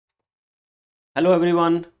Hello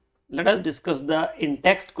everyone, let us discuss the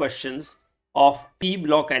in-text questions of P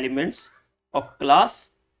block elements of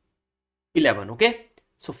class 11. Okay,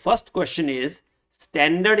 so first question is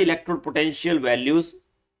standard electrode potential values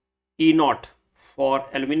E naught for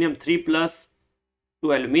aluminium 3 plus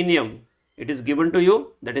to aluminium. It is given to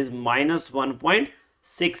you, that is minus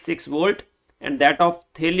 1.66 volt, and that of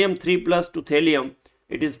thallium 3 plus to thallium,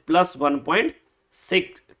 it is plus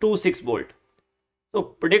 1.626 volt. So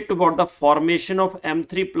predict about the formation of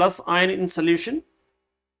M3 plus ion in solution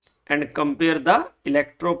and compare the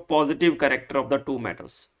electropositive character of the two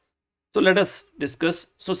metals. So let us discuss.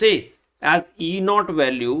 So say as E naught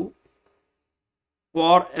value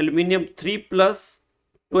for aluminium 3 plus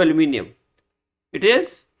to aluminium, it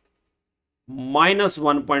is minus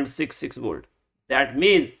 1.66 volt. That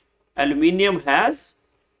means aluminium has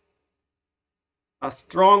a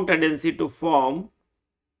strong tendency to form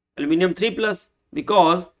aluminium 3 plus,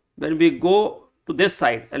 because when we go to this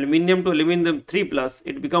side, aluminium to aluminium 3 plus,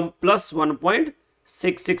 it becomes plus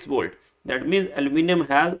 1.66 volt. That means aluminium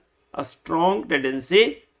has a strong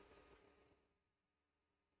tendency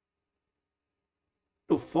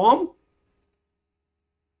to form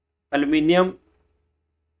aluminium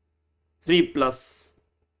 3 plus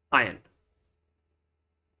ion,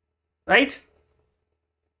 right?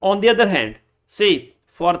 On the other hand, see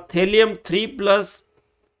for thallium 3 plus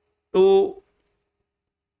to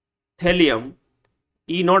thallium,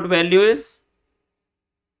 E naught value is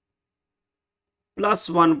plus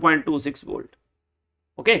 1.26 volt.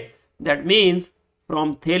 Okay, that means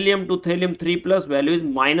from thallium to thallium 3 plus value is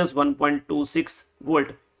minus 1.26 volt.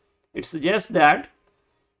 It suggests that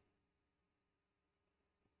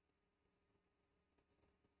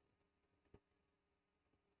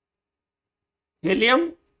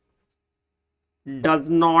thallium does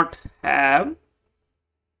not have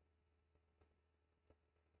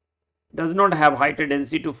high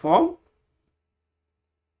tendency to form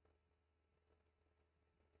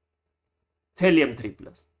thallium 3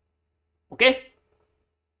 plus. Okay,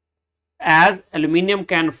 as aluminium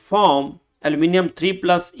can form aluminium 3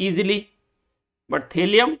 plus easily, but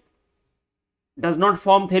thallium does not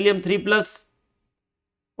form thallium 3 plus.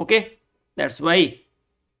 Okay, that's why.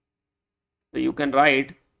 So you can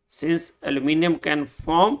write, since aluminium can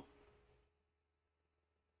form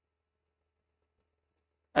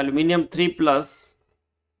aluminium 3 plus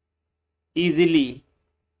easily,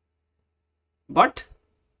 but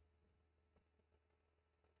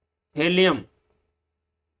thallium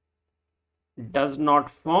does not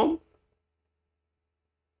form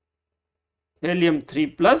thallium 3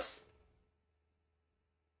 plus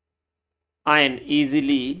ion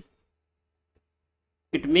easily,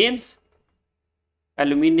 it means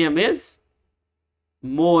aluminium is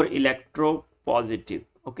more electropositive.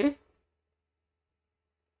 Okay,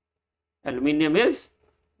 aluminium is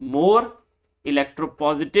more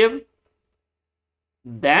electropositive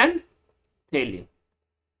than thallium.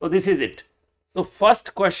 So this is it. So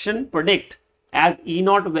first question, predict as E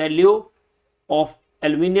naught value of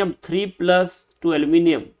aluminium 3 plus to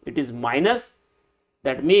aluminium, it is minus.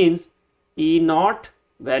 That means E naught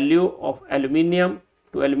value of aluminium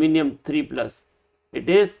to aluminium 3 plus, it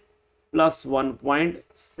is plus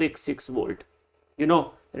 1.66 volt. You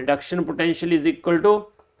know, reduction potential is equal to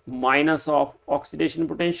minus of oxidation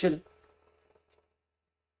potential.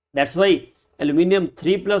 That's why aluminium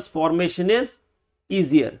 3 plus formation is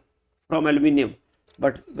easier from aluminium.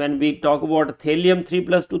 But when we talk about thallium 3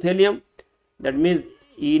 plus to thallium, that means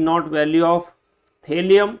E naught value of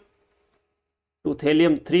thallium to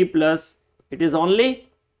thallium 3 plus, it is only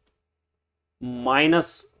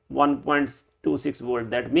minus 1.26 volt.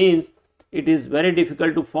 That means it is very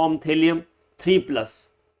difficult to form thallium 3 plus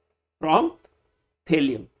from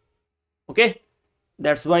thallium. Okay,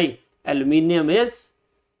 that's why aluminium is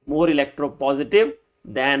more electropositive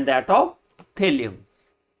than that of thallium.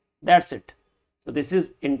 That's it. So this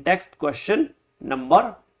is in text question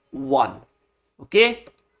number 1. Okay,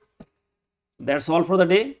 that's all for the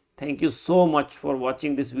day. Thank you so much for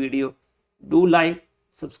watching this video. Do like,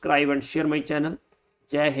 subscribe and share my channel.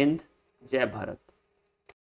 Jai Hind, Jai Bharat.